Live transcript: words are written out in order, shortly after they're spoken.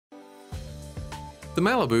The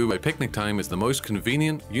Malibu by Picnic Time is the most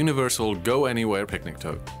convenient, universal, go-anywhere picnic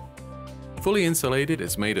tote. Fully insulated,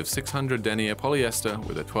 it's made of 600 denier polyester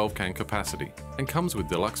with a 12-can capacity and comes with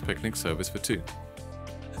deluxe picnic service for two.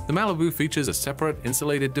 The Malibu features a separate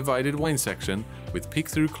insulated divided wine section with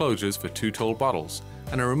peek-through closures for two tall bottles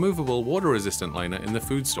and a removable water-resistant liner in the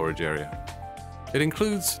food storage area. It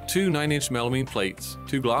includes two 9-inch melamine plates,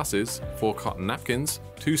 two glasses, 4 cotton napkins,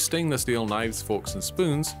 two stainless steel knives, forks and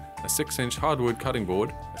spoons, a 6-inch hardwood cutting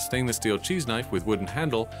board, a stainless steel cheese knife with wooden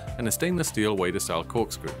handle, and a stainless steel waiter-style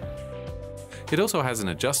corkscrew. It also has an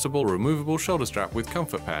adjustable, removable shoulder strap with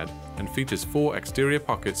comfort pad and features 4 exterior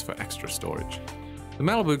pockets for extra storage. The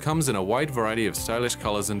Malibu comes in a wide variety of stylish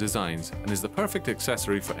colors and designs and is the perfect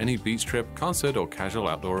accessory for any beach trip, concert, or casual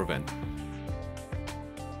outdoor event.